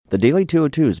The Daily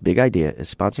 202's Big Idea is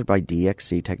sponsored by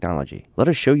DXC Technology. Let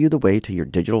us show you the way to your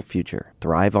digital future.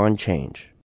 Thrive on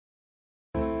change.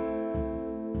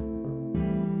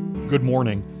 Good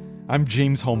morning. I'm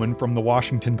James Hohman from The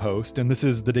Washington Post, and this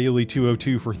is the Daily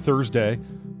 202 for Thursday,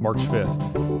 March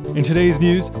 5th. In today's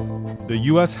news, the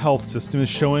U.S. health system is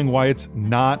showing why it's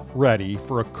not ready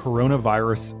for a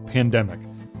coronavirus pandemic.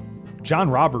 John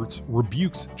Roberts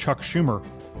rebukes Chuck Schumer,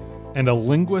 and a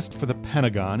linguist for the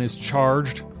Pentagon is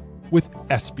charged with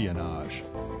espionage.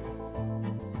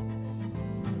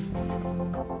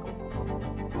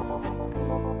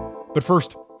 But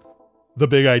first, the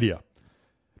big idea.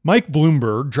 Mike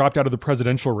Bloomberg dropped out of the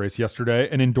presidential race yesterday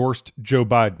and endorsed Joe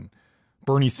Biden.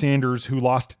 Bernie Sanders, who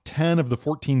lost 10 of the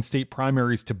 14 state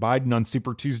primaries to Biden on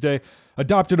Super Tuesday,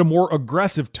 adopted a more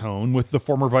aggressive tone with the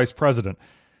former vice president.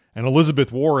 And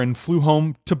Elizabeth Warren flew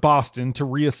home to Boston to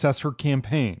reassess her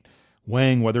campaign,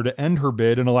 weighing whether to end her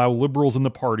bid and allow liberals in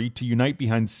the party to unite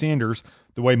behind Sanders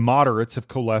the way moderates have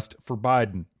coalesced for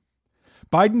Biden.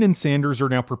 Biden and Sanders are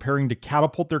now preparing to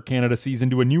catapult their candidacies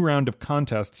into a new round of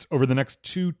contests over the next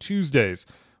 2 Tuesdays,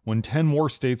 when 10 more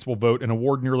states will vote and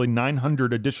award nearly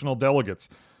 900 additional delegates,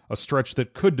 a stretch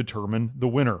that could determine the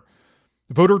winner.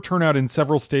 Voter turnout in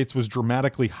several states was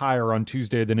dramatically higher on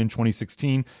Tuesday than in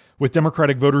 2016, with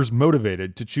Democratic voters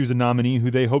motivated to choose a nominee who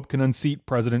they hope can unseat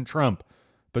President Trump.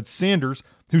 But Sanders,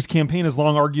 whose campaign has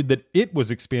long argued that it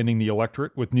was expanding the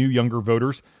electorate with new younger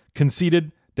voters,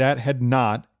 conceded that had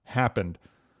not happened.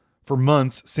 For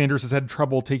months, Sanders has had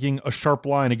trouble taking a sharp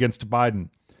line against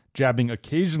Biden, jabbing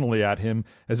occasionally at him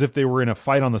as if they were in a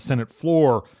fight on the Senate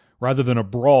floor rather than a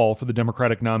brawl for the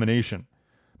Democratic nomination.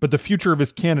 But the future of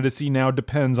his candidacy now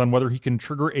depends on whether he can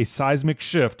trigger a seismic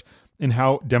shift in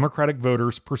how Democratic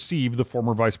voters perceive the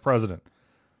former vice president.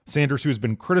 Sanders, who has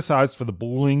been criticized for the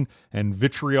bullying and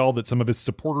vitriol that some of his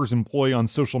supporters employ on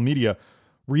social media,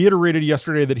 reiterated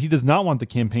yesterday that he does not want the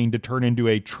campaign to turn into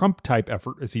a Trump-type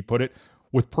effort, as he put it,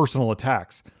 with personal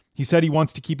attacks. He said he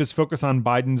wants to keep his focus on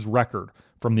Biden's record,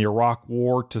 from the Iraq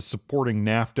War to supporting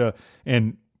NAFTA,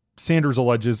 and Sanders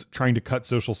alleges trying to cut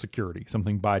Social Security,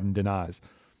 something Biden denies.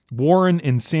 Warren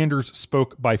and Sanders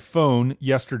spoke by phone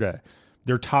yesterday.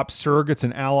 Their top surrogates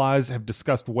and allies have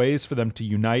discussed ways for them to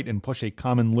unite and push a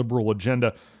common liberal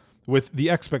agenda, with the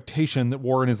expectation that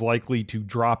Warren is likely to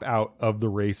drop out of the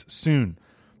race soon.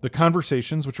 The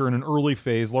conversations, which are in an early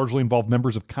phase, largely involve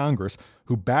members of Congress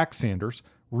who back Sanders,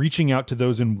 reaching out to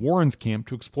those in Warren's camp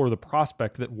to explore the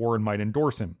prospect that Warren might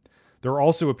endorse him. They're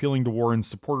also appealing to Warren's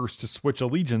supporters to switch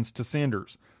allegiance to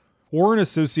Sanders. Warren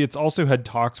associates also had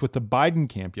talks with the Biden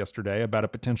camp yesterday about a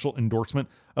potential endorsement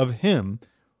of him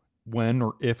when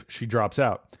or if she drops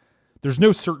out. There's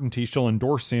no certainty she'll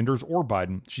endorse Sanders or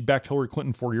Biden. She backed Hillary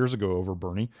Clinton 4 years ago over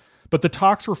Bernie. But the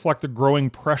talks reflect the growing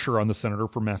pressure on the senator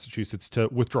from Massachusetts to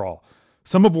withdraw.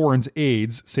 Some of Warren's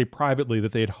aides say privately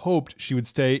that they had hoped she would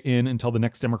stay in until the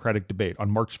next Democratic debate on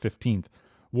March 15th.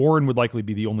 Warren would likely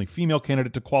be the only female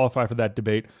candidate to qualify for that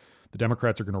debate. The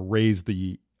Democrats are going to raise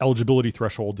the eligibility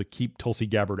threshold to keep Tulsi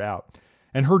Gabbard out.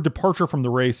 And her departure from the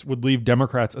race would leave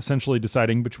Democrats essentially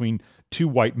deciding between two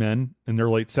white men in their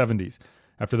late 70s,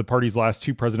 after the party's last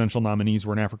two presidential nominees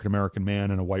were an African-American man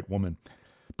and a white woman.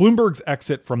 Bloomberg's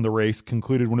exit from the race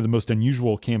concluded one of the most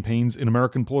unusual campaigns in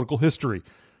American political history.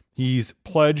 He's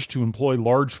pledged to employ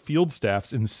large field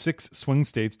staffs in 6 swing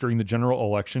states during the general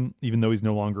election, even though he's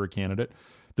no longer a candidate.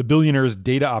 The billionaire's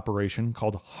data operation,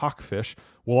 called Hawkfish,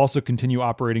 will also continue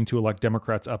operating to elect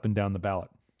Democrats up and down the ballot.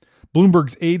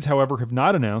 Bloomberg's aides, however, have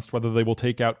not announced whether they will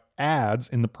take out ads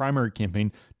in the primary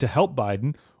campaign to help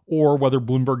Biden or whether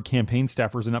Bloomberg campaign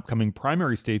staffers in upcoming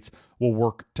primary states will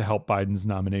work to help Biden's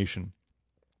nomination.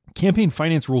 Campaign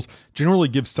finance rules generally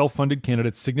give self-funded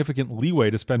candidates significant leeway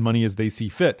to spend money as they see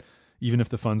fit, even if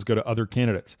the funds go to other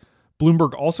candidates.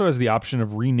 Bloomberg also has the option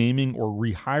of renaming or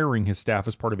rehiring his staff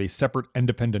as part of a separate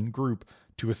independent group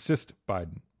to assist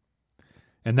Biden.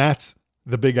 And that's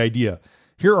the big idea.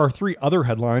 Here are 3 other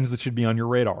headlines that should be on your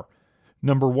radar.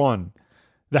 Number 1,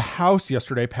 the House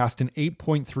yesterday passed an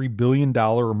 $8.3 billion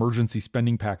emergency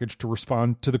spending package to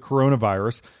respond to the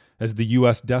coronavirus as the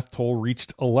U.S. death toll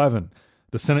reached 11.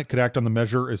 The Senate could act on the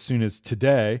measure as soon as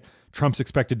today. Trump's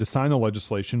expected to sign the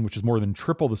legislation, which is more than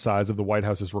triple the size of the White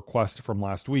House's request from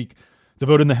last week. The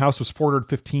vote in the House was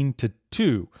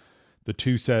 415-2. The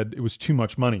 2 said it was too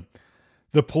much money.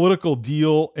 The political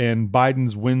deal and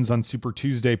Biden's wins on Super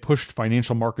Tuesday pushed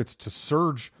financial markets to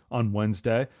surge on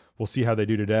Wednesday. We'll see how they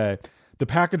do today. The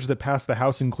package that passed the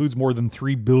House includes more than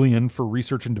 $3 billion for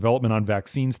research and development on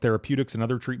vaccines, therapeutics, and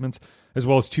other treatments, as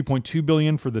well as $2.2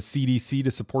 billion for the CDC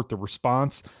to support the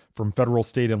response from federal,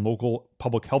 state, and local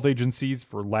public health agencies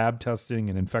for lab testing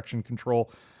and infection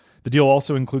control. The deal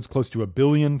also includes close to $1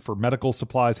 billion for medical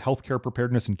supplies, healthcare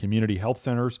preparedness, and community health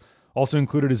centers. Also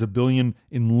included is $1 billion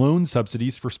in loan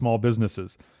subsidies for small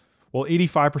businesses. While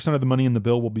 85% of the money in the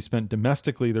bill will be spent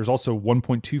domestically, there's also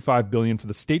 $1.25 billion for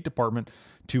the State Department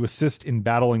to assist in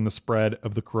battling the spread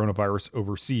of the coronavirus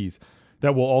overseas.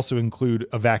 That will also include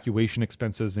evacuation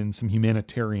expenses and some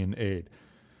humanitarian aid.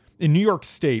 In New York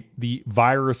State, the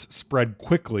virus spread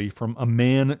quickly from a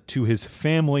man to his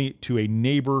family to a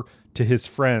neighbor to his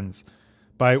friends.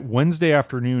 By Wednesday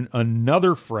afternoon,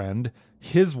 another friend,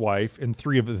 his wife, and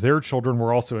 3 of their children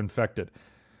were also infected.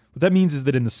 What that means is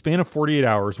that in the span of 48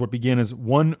 hours, what began as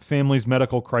one family's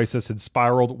medical crisis had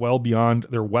spiraled well beyond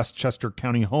their Westchester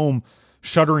County home,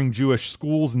 shuttering Jewish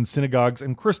schools and synagogues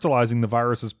and crystallizing the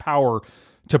virus's power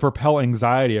to propel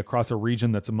anxiety across a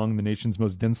region that's among the nation's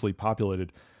most densely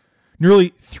populated.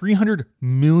 Nearly 300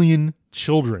 million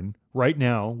children right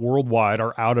now worldwide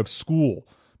are out of school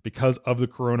because of the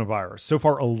coronavirus. So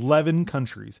far, 11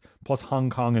 countries, plus Hong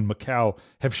Kong and Macau,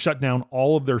 have shut down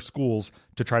all of their schools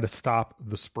to try to stop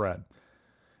the spread.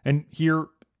 And here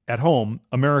at home,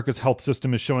 America's health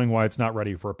system is showing why it's not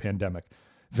ready for a pandemic.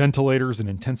 Ventilators and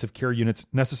intensive care units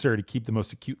necessary to keep the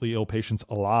most acutely ill patients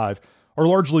alive are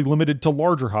largely limited to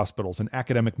larger hospitals and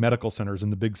academic medical centers in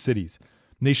the big cities.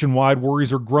 Nationwide,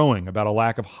 worries are growing about a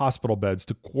lack of hospital beds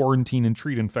to quarantine and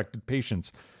treat infected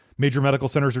patients. Major medical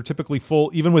centers are typically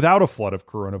full even without a flood of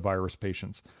coronavirus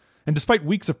patients. And despite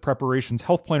weeks of preparations,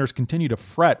 health planners continue to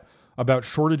fret about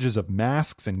shortages of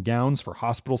masks and gowns for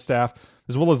hospital staff,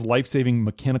 as well as life-saving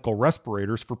mechanical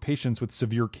respirators for patients with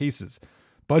severe cases.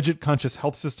 Budget-conscious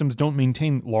health systems don't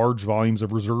maintain large volumes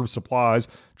of reserve supplies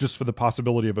just for the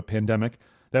possibility of a pandemic.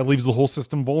 That leaves the whole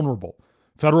system vulnerable.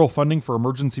 Federal funding for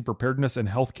emergency preparedness and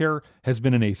healthcare has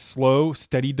been in a slow,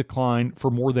 steady decline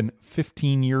for more than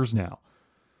 15 years now.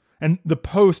 And the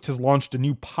Post has launched a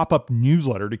new pop-up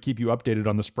newsletter to keep you updated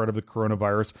on the spread of the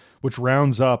coronavirus, which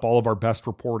rounds up all of our best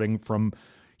reporting from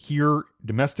here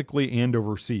domestically and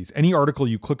overseas. Any article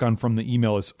you click on from the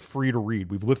email is free to read.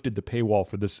 We've lifted the paywall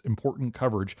for this important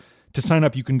coverage. To sign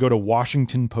up, you can go to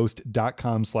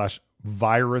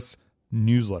washingtonpost.com/virus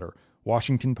newsletter.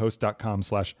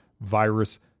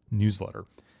 washingtonpost.com/virus newsletter.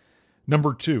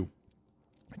 Number 2.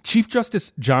 Chief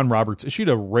Justice John Roberts issued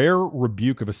a rare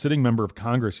rebuke of a sitting member of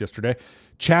Congress yesterday,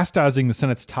 chastising the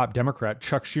Senate's top Democrat,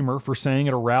 Chuck Schumer, for saying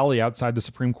at a rally outside the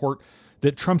Supreme Court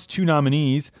that Trump's 2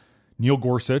 nominees, Neil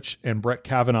Gorsuch and Brett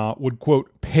Kavanaugh, would, quote,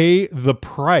 pay the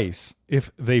price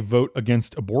if they vote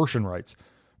against abortion rights.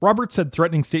 Roberts said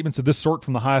threatening statements of this sort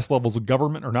from the highest levels of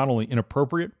government are not only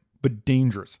inappropriate, but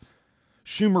dangerous.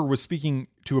 Schumer was speaking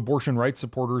to abortion rights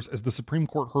supporters as the Supreme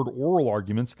Court heard oral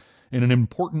arguments in an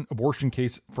important abortion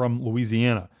case from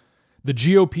Louisiana. The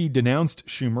GOP denounced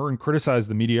Schumer and criticized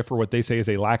the media for what they say is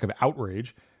a lack of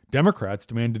outrage. Democrats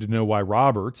demanded to know why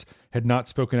Roberts had not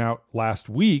spoken out last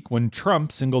week when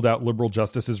Trump singled out liberal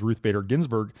justices Ruth Bader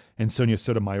Ginsburg and Sonia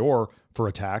Sotomayor for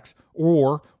attacks,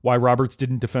 or why Roberts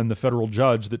didn't defend the federal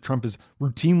judge that Trump is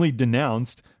routinely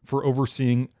denounced for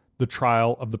overseeing the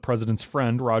trial of the president's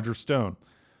friend, Roger Stone.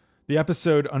 The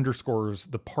episode underscores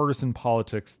the partisan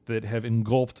politics that have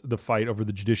engulfed the fight over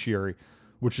the judiciary,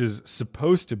 which is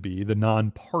supposed to be the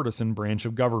nonpartisan branch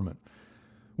of government.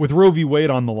 With Roe v.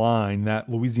 Wade on the line, that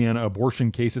Louisiana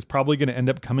abortion case is probably going to end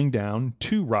up coming down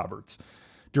to Roberts.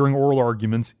 During oral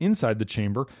arguments inside the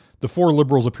chamber, the 4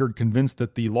 liberals appeared convinced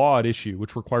that the law at issue,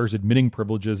 which requires admitting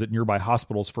privileges at nearby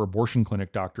hospitals for abortion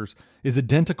clinic doctors, is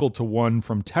identical to one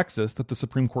from Texas that the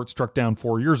Supreme Court struck down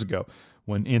 4 years ago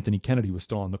when Anthony Kennedy was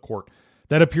still on the court.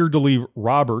 That appeared to leave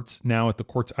Roberts, now at the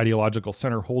court's ideological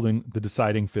center, holding the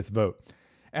deciding 5th vote.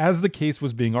 As the case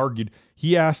was being argued,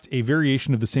 he asked a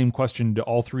variation of the same question to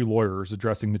all 3 lawyers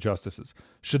addressing the justices.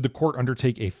 Should the court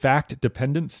undertake a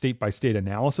fact-dependent state-by-state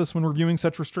analysis when reviewing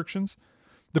such restrictions?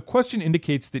 The question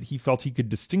indicates that he felt he could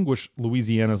distinguish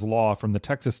Louisiana's law from the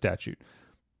Texas statute.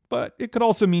 But it could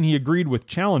also mean he agreed with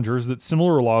challengers that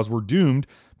similar laws were doomed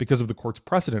because of the court's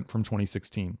precedent from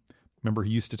 2016. Remember,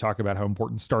 he used to talk about how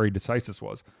important stare decisis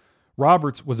was.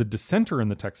 Roberts was a dissenter in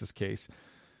the Texas case,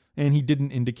 and he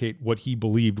didn't indicate what he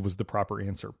believed was the proper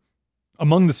answer.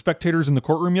 Among the spectators in the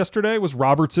courtroom yesterday was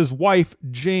Roberts' wife,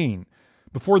 Jane.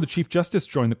 Before the Chief Justice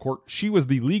joined the court, she was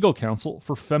the legal counsel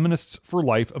for Feminists for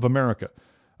Life of America,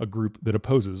 a group that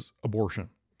opposes abortion.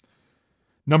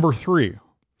 Number 3,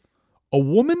 a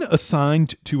woman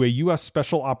assigned to a U.S.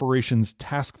 Special Operations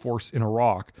Task Force in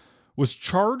Iraq was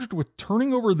charged with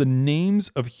turning over the names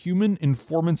of human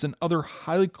informants and other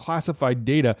highly classified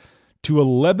data to a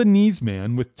Lebanese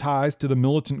man with ties to the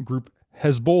militant group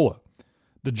Hezbollah.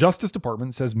 The Justice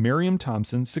Department says Miriam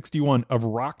Thompson, 61, of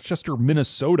Rochester,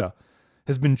 Minnesota,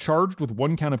 has been charged with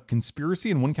 1 count of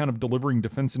conspiracy and 1 count of delivering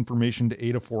defense information to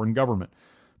aid a foreign government.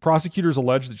 Prosecutors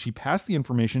allege that she passed the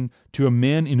information to a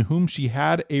man in whom she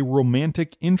had a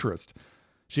romantic interest.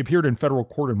 She appeared in federal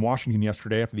court in Washington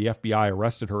yesterday after the FBI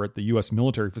arrested her at the U.S.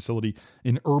 military facility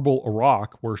in Erbil,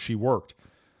 Iraq, where she worked.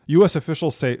 U.S.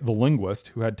 officials say the linguist,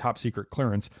 who had top-secret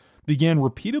clearance, began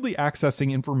repeatedly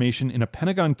accessing information in a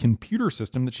Pentagon computer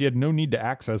system that she had no need to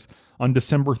access on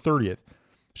December 30th.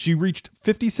 She reached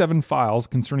 57 files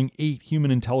concerning 8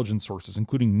 human intelligence sources,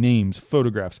 including names,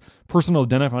 photographs, personal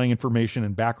identifying information,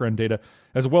 and background data,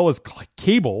 as well as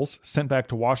cables sent back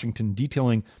to Washington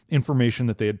detailing information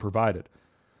that they had provided.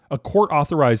 A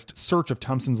court-authorized search of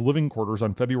Thompson's living quarters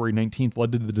on February 19th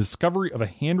led to the discovery of a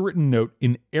handwritten note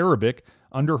in Arabic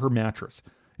under her mattress.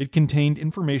 It contained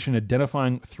information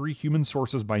identifying 3 human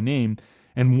sources by name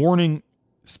and warning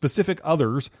specific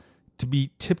others to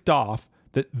be tipped off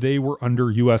that they were under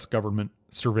U.S. government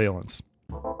surveillance.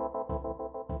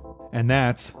 And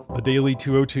that's the Daily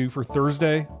 202 for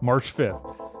Thursday, March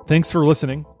 5th. Thanks for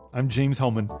listening. I'm James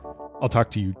Hellman. I'll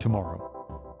talk to you tomorrow.